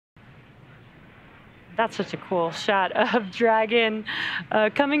That's such a cool shot of Dragon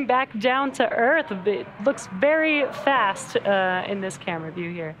coming back down to Earth. It looks very fast in this camera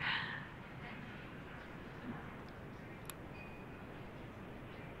view here.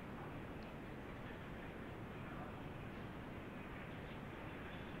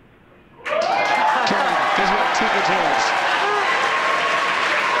 Two good drones.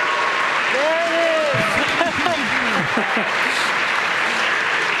 There it is.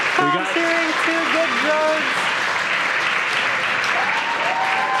 Tom steering, two good drones.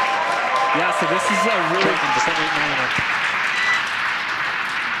 Yeah, so this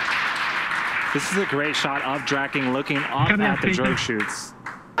is a great shot of Dragon looking up at the drogue chutes.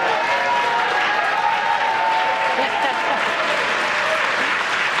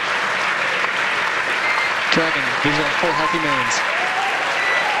 Dragon, these are 4 healthy mains.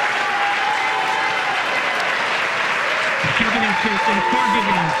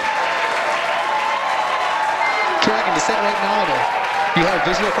 Dragon, descent right nominal. You have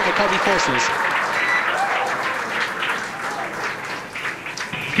visual from the Cubby forces.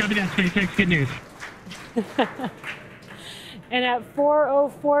 Copy that, SpaceX. Good news. And at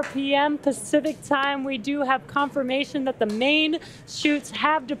 4:04 p.m. Pacific time, we do have confirmation that the main chutes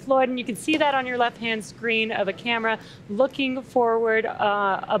have deployed, and you can see that on your left-hand screen of a camera looking forward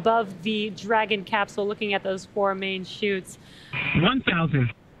above the Dragon capsule, looking at those 4 main chutes.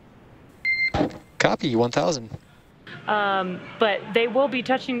 1,000. Copy, 1,000. But they will be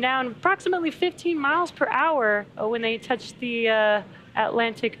touching down approximately 15 miles per hour when they touch the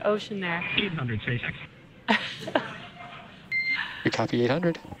Atlantic Ocean there. 800, SpaceX. We copy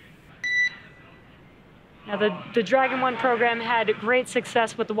 800. Now, the Dragon 1 program had great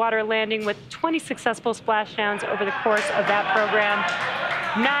success with the water landing, with 20 successful splashdowns over the course of that program,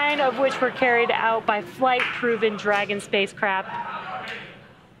 9 of which were carried out by flight-proven Dragon spacecraft.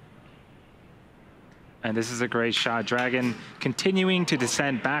 And this is a great shot. Dragon continuing to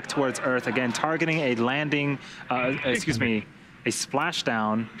descend back towards Earth, again targeting a landing, a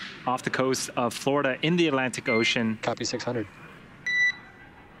splashdown off the coast of Florida in the Atlantic Ocean. Copy 600.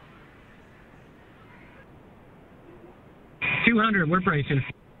 200, we're bracing.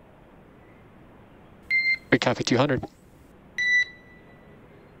 We copy 200.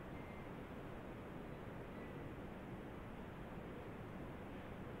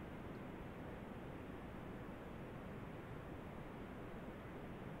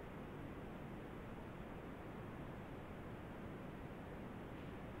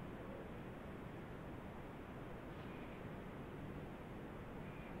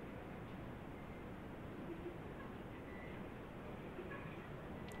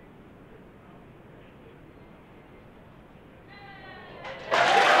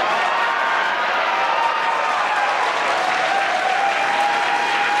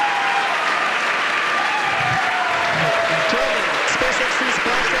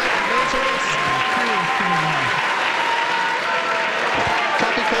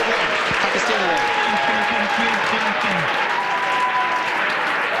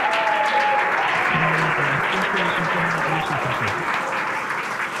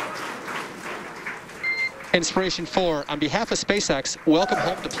 Inspiration4, on behalf of SpaceX, welcome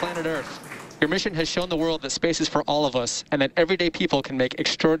home to planet Earth. Your mission has shown the world that space is for all of us and that everyday people can make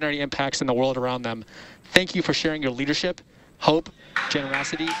extraordinary impacts in the world around them. Thank you for sharing your leadership, hope,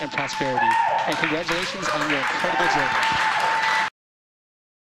 generosity, and prosperity. And congratulations on your incredible journey.